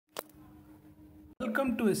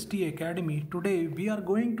Welcome to ST Academy. Today we are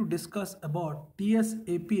going to discuss about TS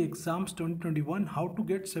AP exams 2021, how to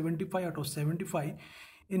get 75 out of 75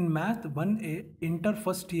 in Math 1A Inter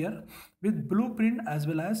first year with blueprint as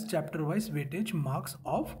well as chapter-wise weightage marks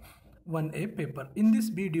of 1A paper. In this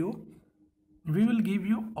video, we will give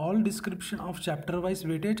you all description of chapter-wise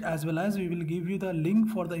weightage as well as we will give you the link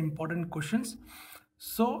for the important questions.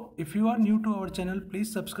 So if you are new to our channel,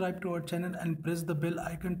 please subscribe to our channel and press the bell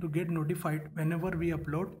icon to get notified whenever we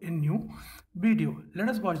upload a new video. Let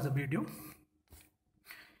us watch the video.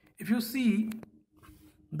 If you see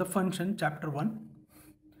the function chapter 1,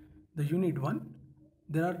 the unit 1,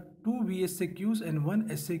 there are 2 VSAQs and 1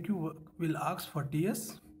 SAQ will ask for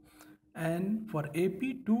TS, and for AP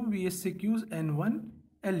 2 VSAQs and 1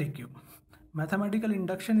 LAQ. Mathematical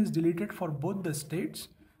induction is deleted for both the states.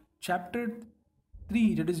 Chapter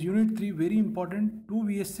 3, that is unit 3, very important, 2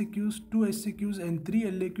 VSAQs, 2 SAQs and 3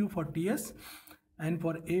 LAQ for TS, and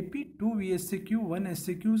for AP 2 VSAQ, 1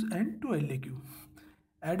 SAQs and 2 LAQ.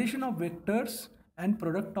 Addition of vectors and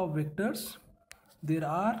product of vectors, there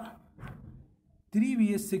are 3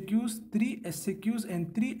 VSAQs, 3 SAQs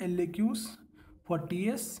and 3 LAQs for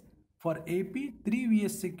TS. For AP, 3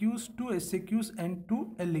 VSAQs, 2 SAQs and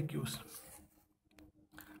 2 LAQs.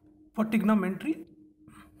 For trigonometry,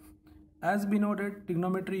 as we noted,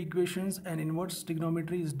 trigonometry equations and inverse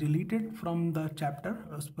trigonometry is deleted from the chapter,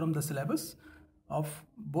 from the syllabus of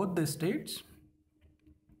both the states.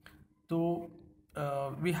 So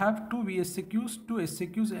we have 2 VSAQs, 2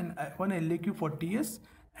 SAQs and 1 LAQ for TS,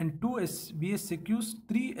 and 2 VSAQs,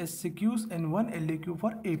 3 SAQs and 1 LAQ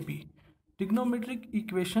for AP. Trigonometric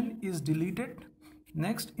equation is deleted.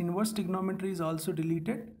 Next, inverse trigonometry is also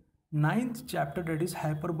deleted. 9th chapter, that is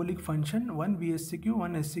hyperbolic function, 1 VSAQ,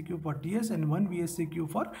 1 SAQ for TS and 1 VSAQ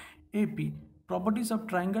for AP. Properties of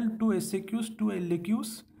triangle, 2 SAQs, 2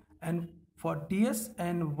 LAQs and for TS,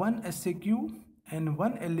 and 1 SAQ and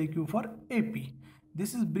 1 LAQ for AP.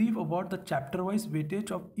 This is brief about the chapter wise weightage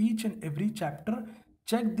of each and every chapter.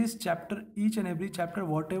 Check this chapter, each and every chapter,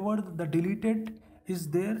 whatever the deleted is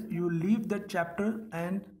there, you leave that chapter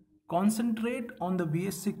and concentrate on the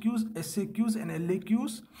VSAQs, SAQs and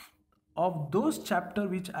LAQs of those chapter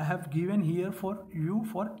which I have given here for you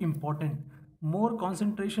for important. More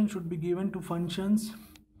concentration should be given to functions,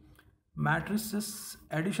 matrices,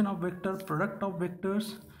 addition of vector, product of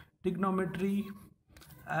vectors, trigonometry,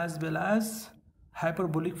 as well as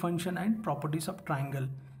hyperbolic function and properties of triangle.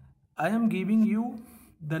 I am giving you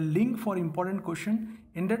the link for important question.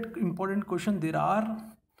 In that important question, there are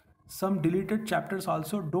some deleted chapters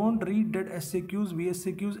also. Don't read that SAQs,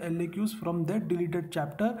 VSAQs, LAQs from that deleted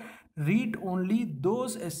chapter. Read only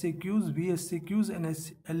those SAQs, VSAQs and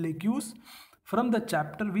LAQs from the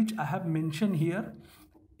chapter which I have mentioned here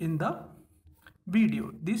in the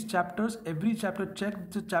video. These chapters, every chapter,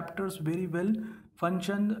 check the chapters very well.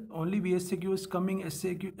 Function, only VSAQ is coming,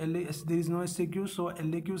 SAQ, LAS, there is no SAQ, so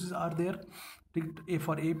LAQs are there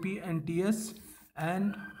for AP and TS.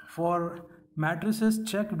 And for matrices,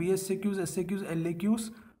 check VSAQs, SAQs,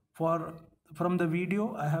 LAQs. From the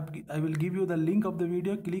video, I will give you the link of the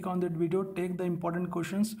video. Click on that video, take the important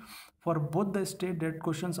questions for both the state. That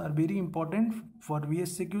questions are very important for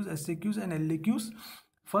VSAQs, SAQs and LAQs.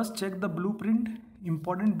 First, check the blueprint.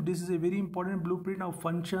 Important, this is a very important blueprint of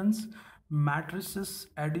functions, matrices,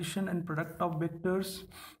 addition and product of vectors,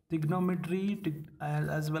 trigonometry,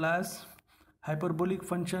 as well as hyperbolic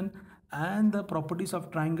function and the properties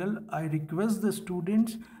of triangle. I request the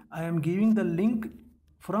students, I am giving the link.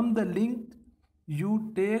 From the link,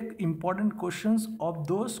 you take important questions of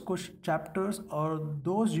those chapters or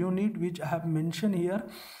those unit which I have mentioned here.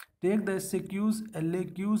 Take the SAQs,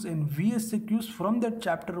 LAQs and VSAQs from that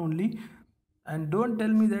chapter only, and don't tell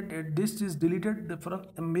me that this is deleted.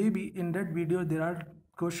 Maybe in that video there are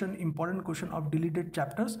important question of deleted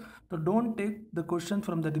chapters, so don't take the question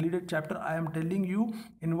from the deleted chapter. I am telling you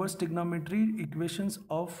inverse trigonometry, equations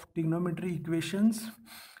of trigonometry equations,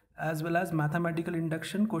 as well as mathematical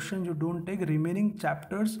induction question you don't take. Remaining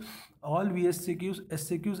chapters, all VSAQs,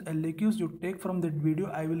 SAQs, LAQs you take from that video.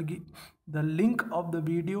 I will give the link of the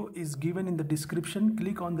video is given in the description.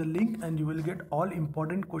 Click on the link and you will get all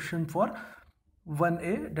important question for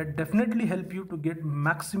 1A that definitely help you to get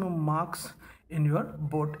maximum marks in your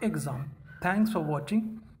board exam. Thanks for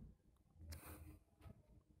watching.